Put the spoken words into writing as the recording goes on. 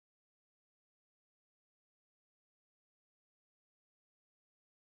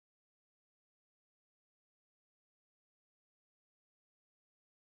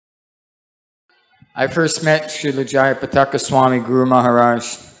I first met Srila Jayapataka Swami Guru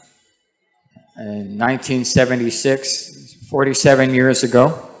Maharaj in 1976, 47 years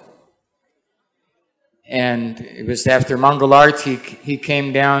ago. And it was after Mangalarti, he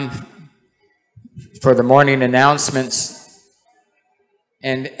came down for the morning announcements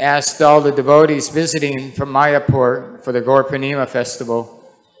and asked all the devotees visiting from Mayapur for the Gaur Purnima festival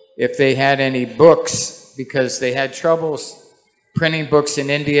if they had any books, because they had troubles printing books in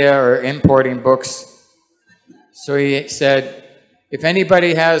India or importing books. So he said, if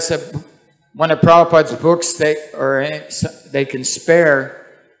anybody has one of Prabhupada's books they can spare,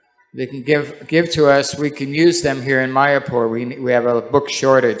 they can give to us, we can use them here in Mayapur. We have a book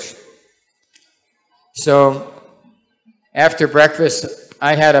shortage. So after breakfast,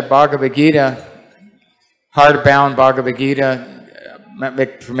 I had a Bhagavad Gita, hardbound Bhagavad Gita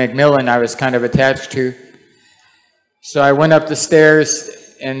from Macmillan I was kind of attached to. So I went up the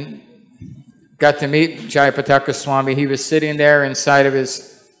stairs and got to meet Jayapataka Swami. He was sitting there inside of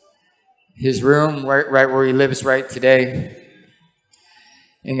his room, right where he lives right today.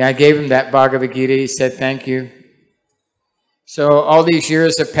 And I gave him that Bhagavad Gita. He said, thank you. So all these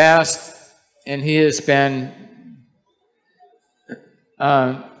years have passed, and he has been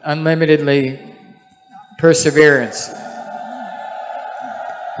unlimitedly perseverance.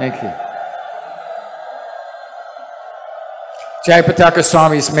 Thank you. Jayapataka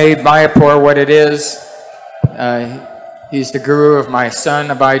Swami's made Mayapur what it is. He's the guru of my son,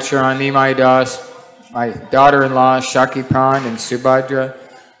 Abhaicharan Nimai Das, my daughter-in-law, Shaki Pran and Subhadra.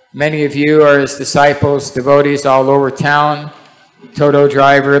 Many of you are his disciples, devotees all over town. Toto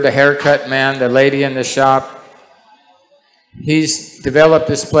driver, the haircut man, the lady in the shop. He's developed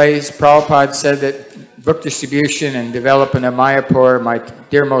this place. Prabhupada said that book distribution and development of Mayapur are my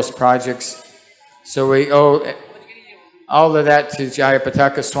dearmost projects. So we owe all of that to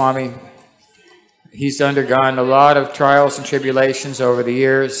Jayapataka Swami. He's undergone a lot of trials and tribulations over the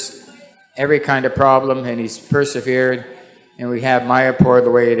years, every kind of problem, and he's persevered, and we have Mayapur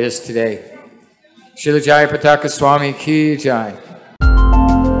the way it is today. Srila Jayapataka Swami Ki Jai.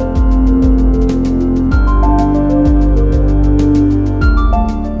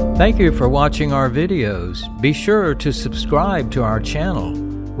 Thank you for watching our videos. Be sure to subscribe to our channel.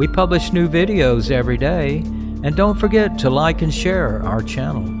 We publish new videos every day, and don't forget to like and share our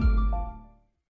channel.